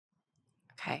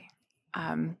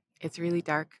It's really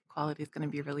dark. Quality is going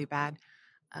to be really bad.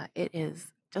 It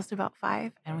is just about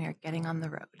 5 and we are getting on the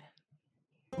road.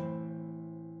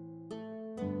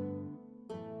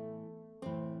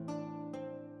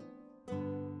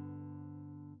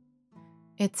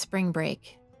 It's spring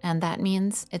break, and that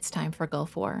means it's time for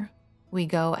Gulf War. We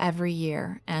go every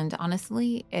year, and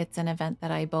honestly, it's an event that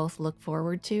I both look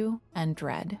forward to and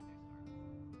dread.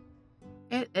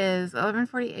 It is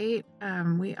 11:48.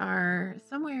 We are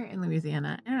somewhere in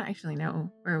Louisiana. I don't actually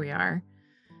know where we are,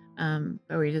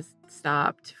 but we just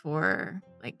stopped for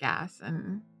like gas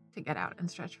and to get out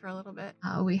and stretch for a little bit.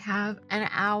 We have an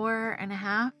hour and a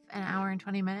half, an hour and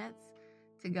 20 minutes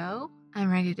to go.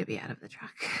 I'm ready to be out of the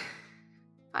truck.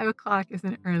 5 o'clock is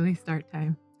an early start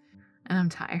time, and I'm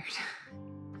tired.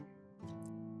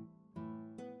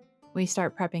 We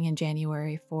start prepping in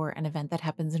January for an event that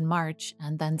happens in March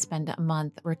and then spend a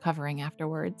month recovering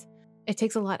afterwards. It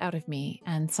takes a lot out of me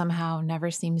and somehow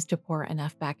never seems to pour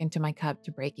enough back into my cup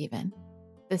to break even.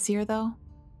 This year, though,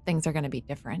 things are going to be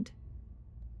different.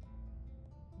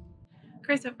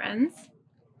 Carissa friends,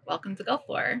 welcome to Gulf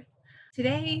War.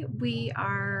 Today we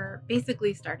are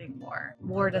basically starting war.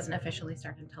 War doesn't officially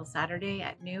start until Saturday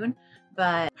at noon,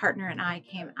 but partner and I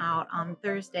came out on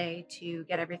Thursday to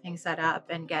get everything set up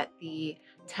and get the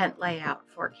tent layout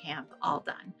for camp all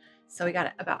done. So we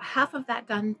got about half of that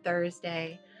done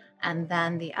Thursday and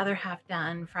then the other half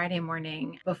done Friday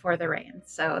morning before the rain.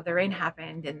 So the rain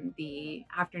happened in the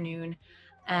afternoon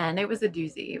and it was a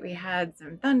doozy. We had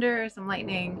some thunder, some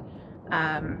lightning,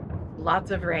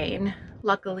 lots of rain.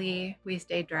 Luckily, we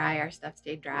stayed dry, our stuff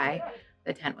stayed dry.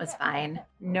 The tent was fine.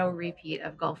 No repeat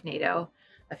of Gulf NATO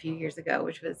a few years ago,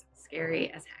 which was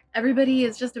scary as heck. Everybody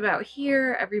is just about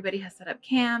here. Everybody has set up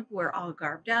camp. We're all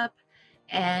garbed up.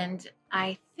 And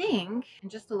I think in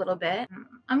just a little bit,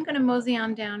 I'm gonna mosey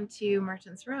on down to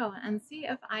Merchants Row and see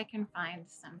if I can find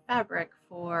some fabric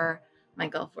for my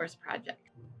Gulf Wars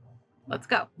project. Let's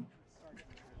go.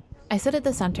 I sit at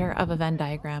the center of a Venn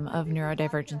diagram of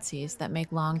neurodivergencies that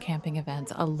make long camping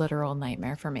events a literal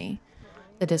nightmare for me.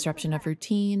 The disruption of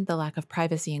routine, the lack of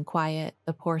privacy and quiet,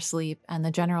 the poor sleep, and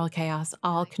the general chaos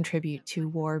all contribute to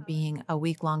war being a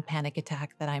week-long panic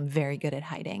attack that I'm very good at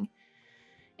hiding.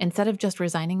 Instead of just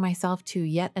resigning myself to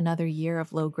yet another year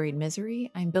of low-grade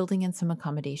misery, I'm building in some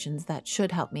accommodations that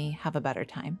should help me have a better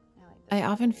time. I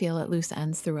often feel at loose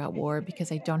ends throughout war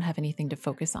because I don't have anything to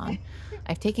focus on.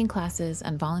 I've taken classes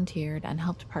and volunteered and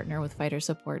helped partner with fighter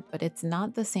support, but it's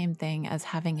not the same thing as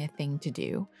having a thing to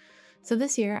do. So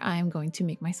this year, I'm going to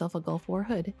make myself a Gulf War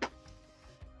hood.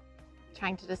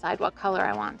 Trying to decide what color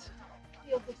I want.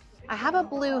 I have a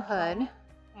blue hood.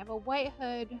 I have a white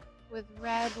hood with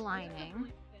red lining.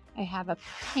 I have a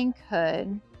pink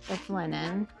hood with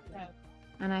linen.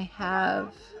 And I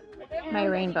have my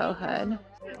rainbow hood.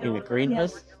 In a green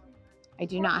hood? I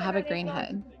do not have a green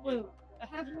hood.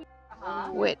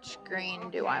 Which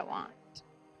green do I want?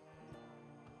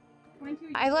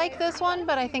 I like this one,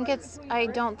 but I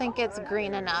don't think it's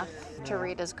green enough to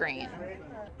read as green.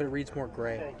 But it reads more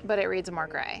gray. But it reads more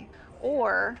gray.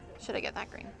 Or should I get that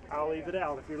green? I'll leave it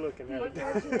out if you're looking at it. 8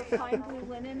 yards of fine blue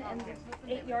linen and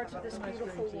 8 yards of this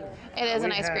beautiful wool. It is a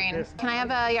nice green. Can I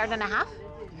have a yard and a half?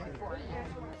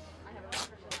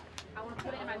 I want to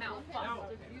put it in my mouth.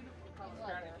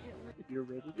 If you're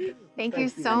ready. Thank you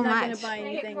so much. I'm not going to buy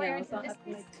anything else. I'll have to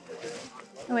make...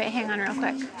 Oh, wait, hang on real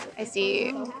quick. I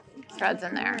see threads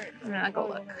in there. I'm going to go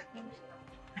look.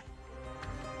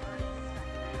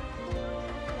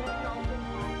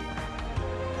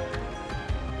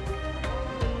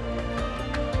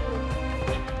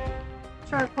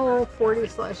 Charcoal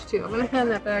 40/2. I'm going to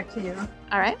hand that back to you.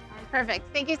 All right, perfect.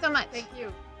 Thank you so much. Thank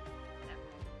you.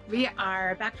 We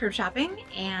are back from shopping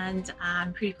and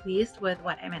I'm pretty pleased with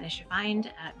what I managed to find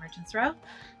at Merchants Row.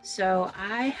 So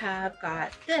I have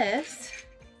got this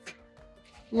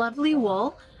lovely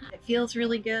wool. It feels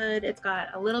really good. It's got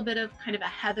a little bit of kind of a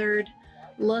heathered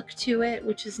look to it,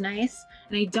 which is nice.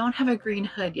 And I don't have a green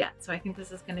hood yet, so I think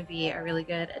this is going to be a really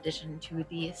good addition to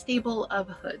the stable of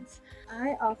hoods.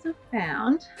 I also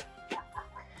found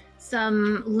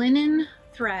some linen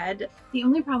thread. The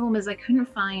only problem is I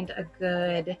couldn't find a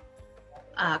good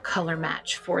color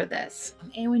match for this.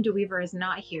 Eowyn DeWeaver is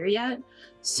not here yet,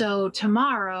 so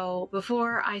tomorrow,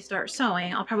 before I start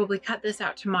sewing, I'll probably cut this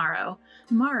out tomorrow.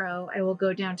 Tomorrow, I will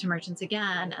go down to Merchants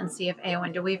again and see if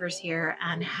Eowyn DeWeaver's here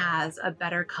and has a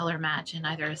better color match in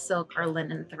either a silk or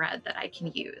linen thread that I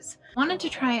can use. I wanted to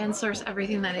try and source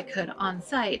everything that I could on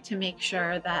site to make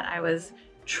sure that I was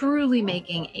truly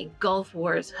making a Gulf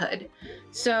Wars hood.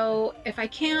 So if I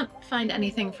can't find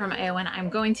anything from Eowyn, I'm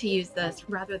going to use this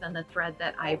rather than the thread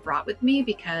that I brought with me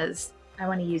because I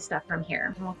want to use stuff from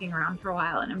here. I'm walking around for a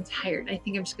while and I'm tired. I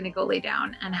think I'm just going to go lay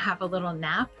down and have a little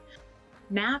nap,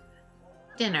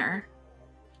 dinner,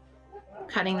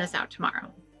 cutting this out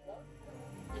tomorrow.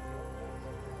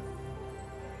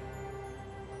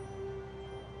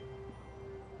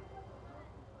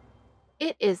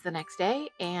 It is the next day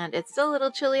and it's still a little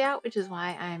chilly out, which is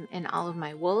why I'm in all of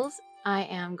my wools. I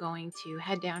am going to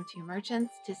head down to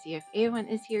Merchants to see if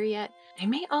Awen is here yet. I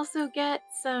may also get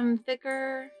some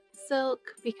thicker silk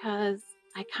because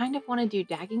I kind of want to do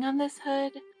dagging on this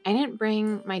hood. I didn't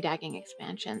bring my dagging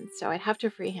expansion, so I'd have to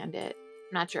freehand it.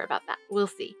 I'm not sure about that. We'll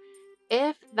see.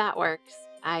 If that works,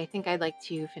 I think I'd like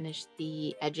to finish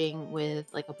the edging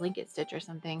with like a blanket stitch or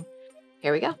something.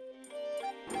 Here we go.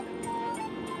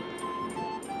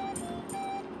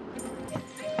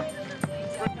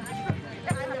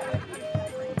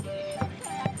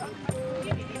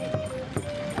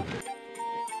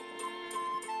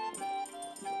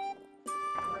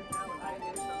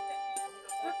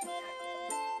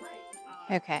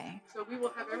 Okay,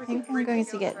 I think I'm going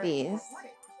to get these.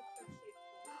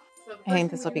 I think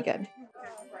this will be good.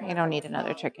 I don't need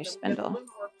another Turkish spindle.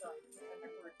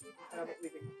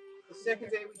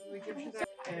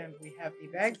 And we have the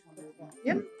bag.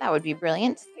 Yep. That would be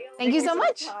brilliant. Thank you so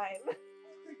much.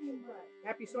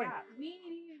 Happy sewing.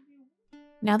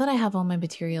 Now that I have all my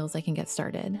materials, I can get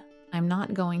started. I'm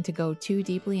not going to go too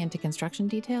deeply into construction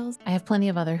details. I have plenty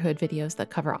of other hood videos that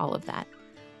cover all of that.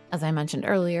 As I mentioned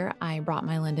earlier, I brought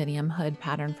my lindenium hood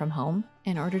pattern from home.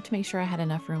 In order to make sure I had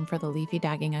enough room for the leafy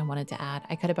dagging I wanted to add,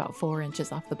 I cut about 4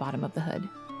 inches off the bottom of the hood.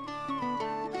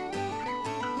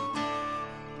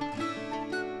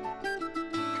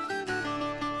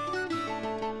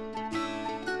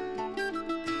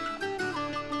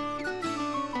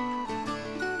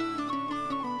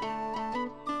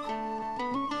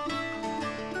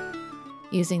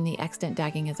 Using the extant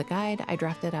dagging as a guide, I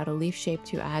drafted out a leaf shape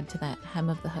to add to the hem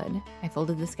of the hood. I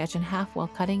folded the sketch in half while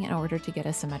cutting in order to get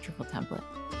a symmetrical template.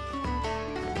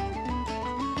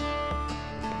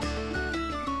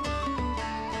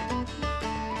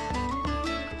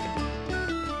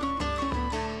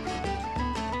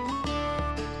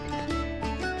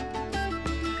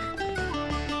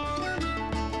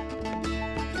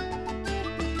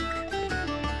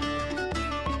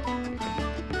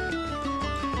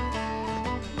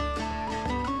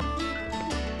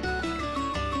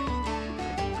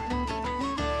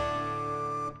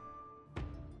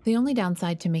 The only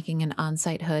downside to making an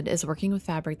on-site hood is working with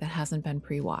fabric that hasn't been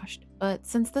pre-washed. But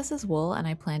since this is wool and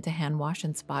I plan to hand wash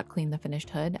and spot clean the finished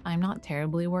hood, I'm not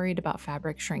terribly worried about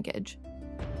fabric shrinkage.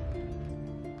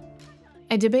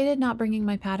 I debated not bringing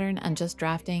my pattern and just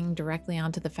drafting directly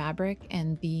onto the fabric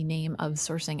in the name of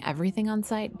sourcing everything on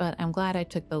site, but I'm glad I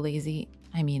took the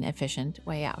efficient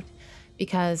way out,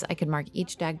 because I could mark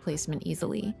each dag placement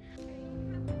easily.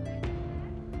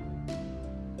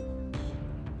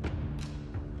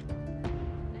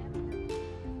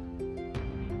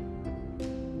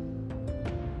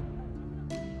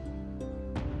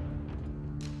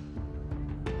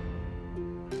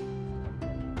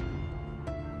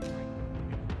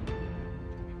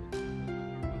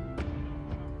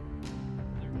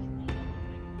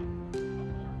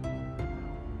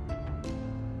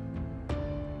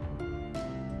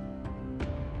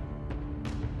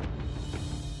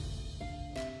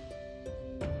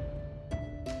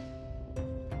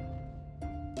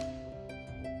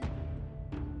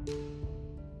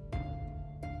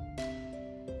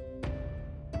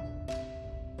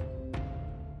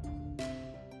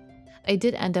 I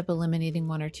did end up eliminating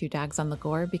 1 or 2 dags on the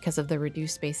gore because of the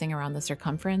reduced spacing around the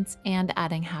circumference and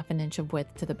adding ½ an inch of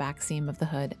width to the back seam of the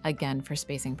hood, again for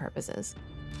spacing purposes.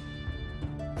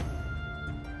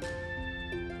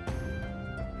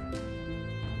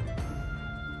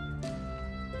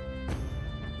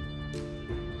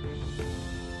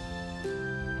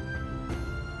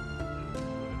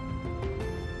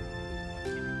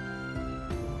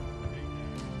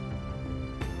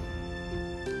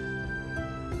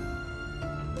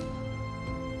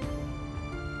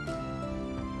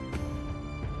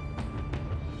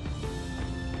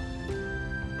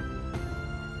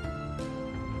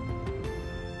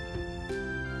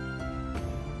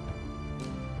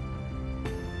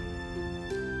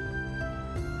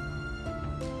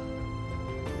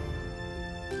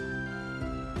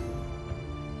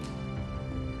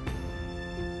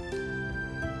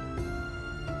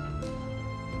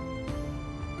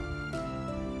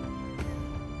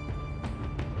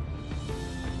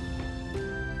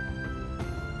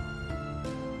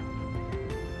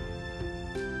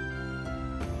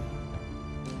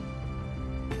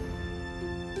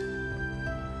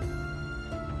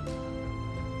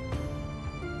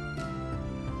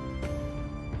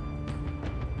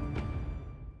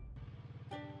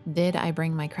 Did I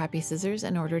bring my crappy scissors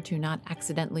in order to not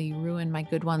accidentally ruin my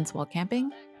good ones while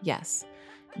camping? Yes.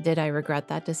 Did I regret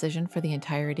that decision for the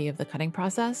entirety of the cutting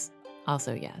process?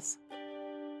 Also yes.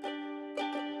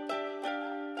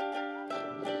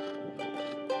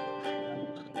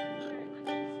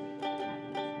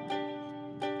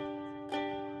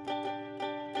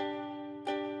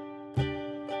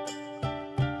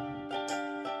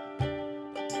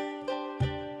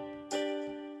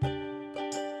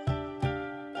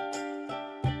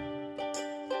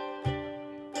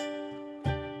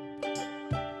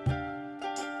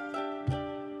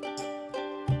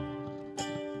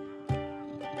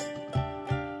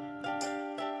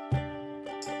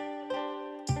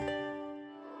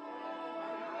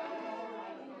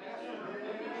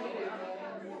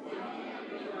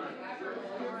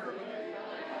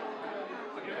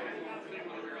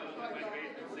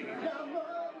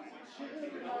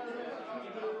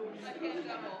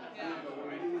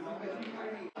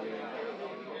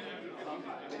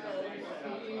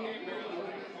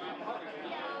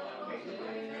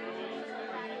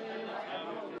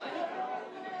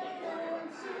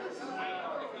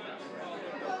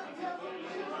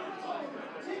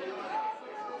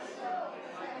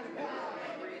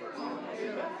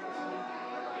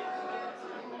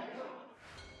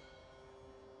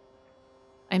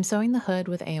 I'm sewing the hood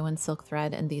with AON silk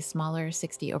thread in the smaller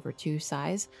 60/2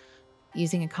 size,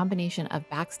 using a combination of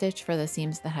backstitch for the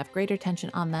seams that have greater tension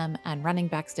on them and running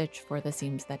backstitch for the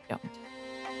seams that don't.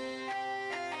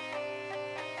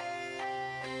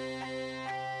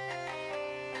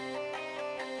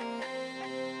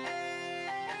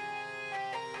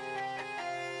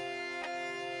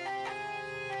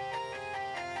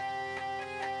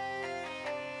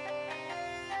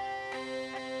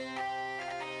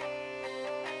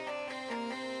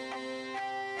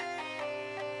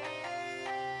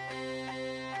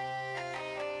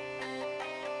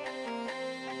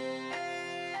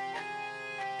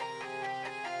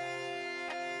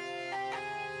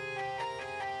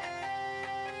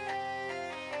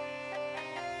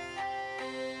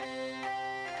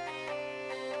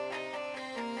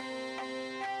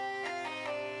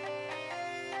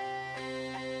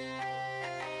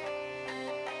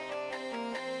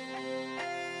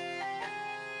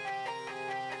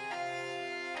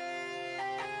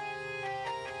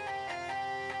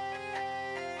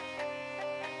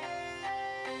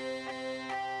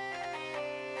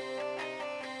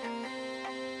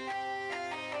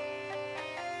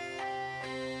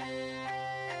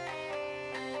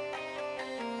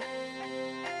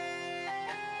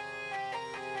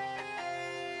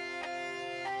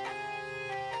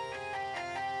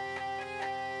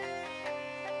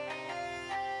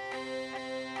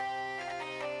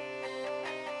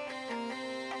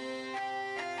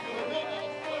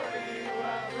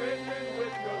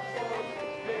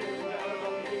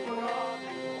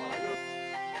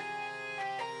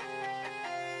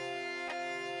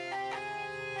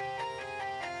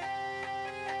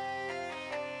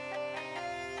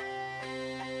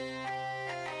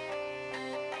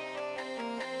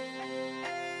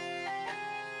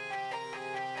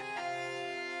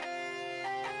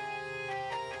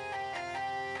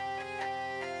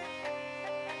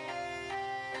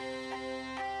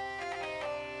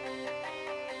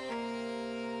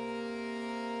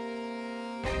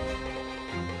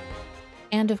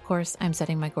 And of course, I'm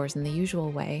setting my gores in the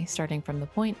usual way, starting from the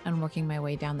point and working my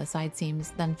way down the side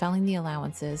seams, then felling the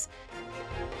allowances.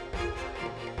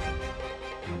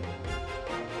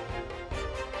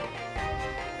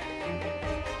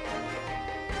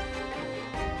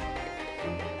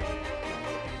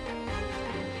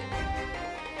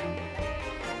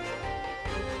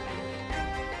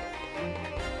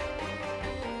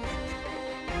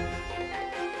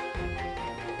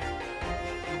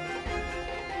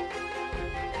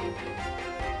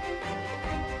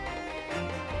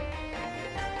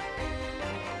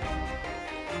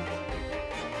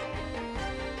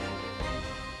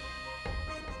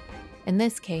 In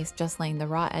this case, just laying the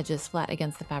raw edges flat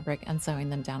against the fabric and sewing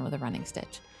them down with a running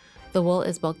stitch. The wool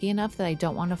is bulky enough that I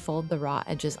don't want to fold the raw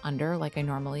edges under like I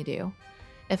normally do.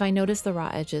 If I notice the raw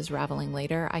edges raveling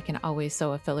later, I can always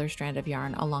sew a filler strand of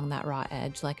yarn along that raw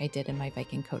edge like I did in my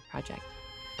Viking coat project.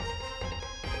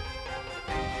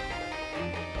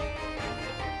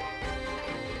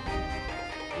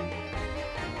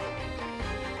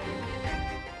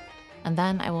 And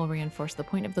then I will reinforce the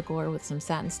point of the gore with some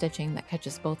satin stitching that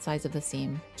catches both sides of the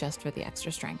seam, just for the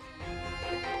extra strength.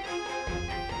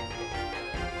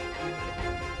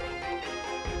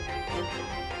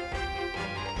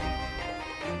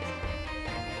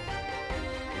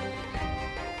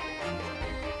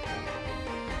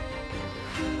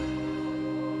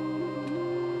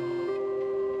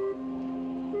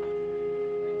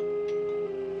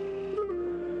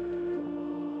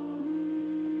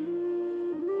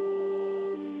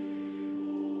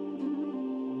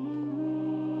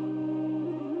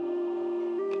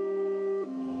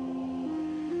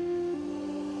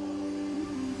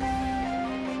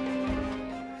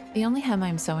 The only hem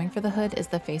I'm sewing for the hood is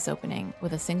the face opening,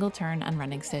 with a single turn and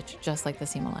running stitch just like the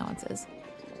seam allowances.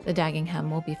 The dagging hem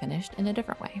will be finished in a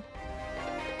different way.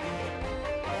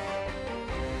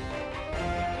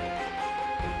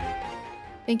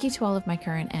 Thank you to all of my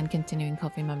current and continuing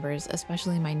Ko-fi members,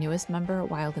 especially my newest member,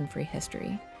 Wild and Free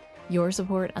History. Your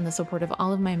support and the support of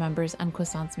all of my members and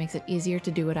croissants makes it easier to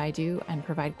do what I do and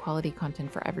provide quality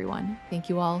content for everyone. Thank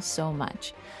you all so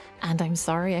much. And I'm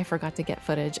sorry I forgot to get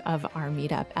footage of our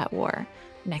meetup at War.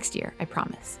 Next year, I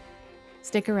promise.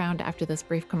 Stick around after this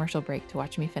brief commercial break to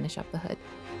watch me finish up the hood.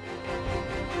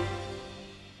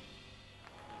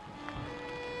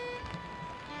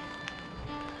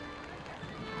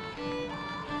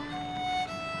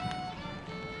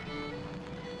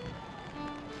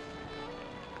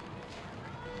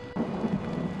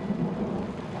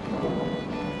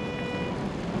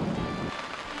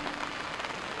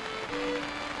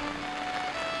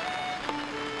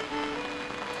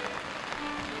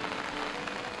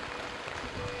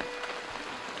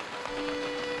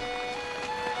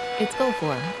 It's Gulf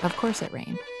War. Of course it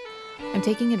rained. I'm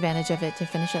taking advantage of it to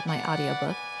finish up my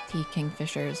audiobook, T.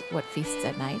 Kingfisher's What Feasts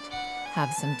at Night,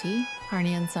 have some tea,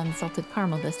 Harney and Son salted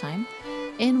caramel this time,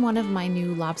 in one of my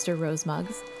new lobster rose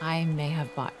mugs. I may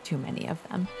have bought too many of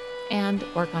them, and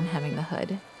work on hemming the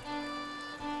hood.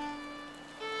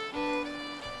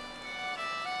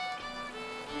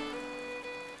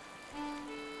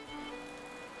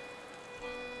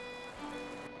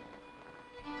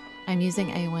 I'm using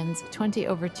Eowyn's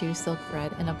 20/2 silk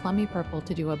thread in a plummy purple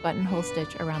to do a buttonhole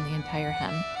stitch around the entire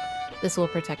hem. This will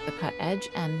protect the cut edge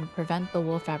and prevent the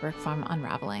wool fabric from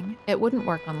unraveling. It wouldn't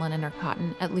work on linen or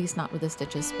cotton, at least not with the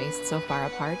stitches spaced so far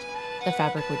apart. The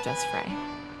fabric would just fray.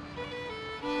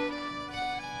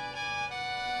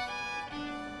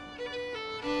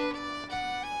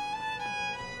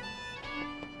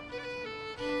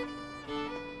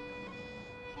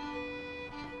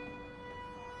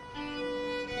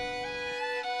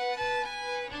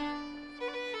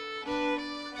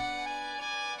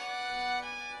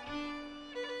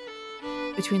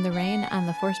 Between the rain and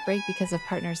the forced break because of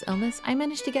partner's illness, I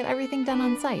managed to get everything done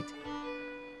on site.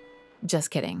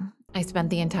 Just kidding. I spent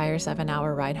the entire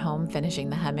 7-hour ride home finishing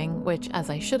the hemming, which, as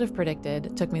I should have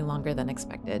predicted, took me longer than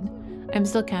expected. I'm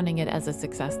still counting it as a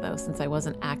success though, since I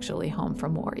wasn't actually home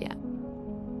from war yet.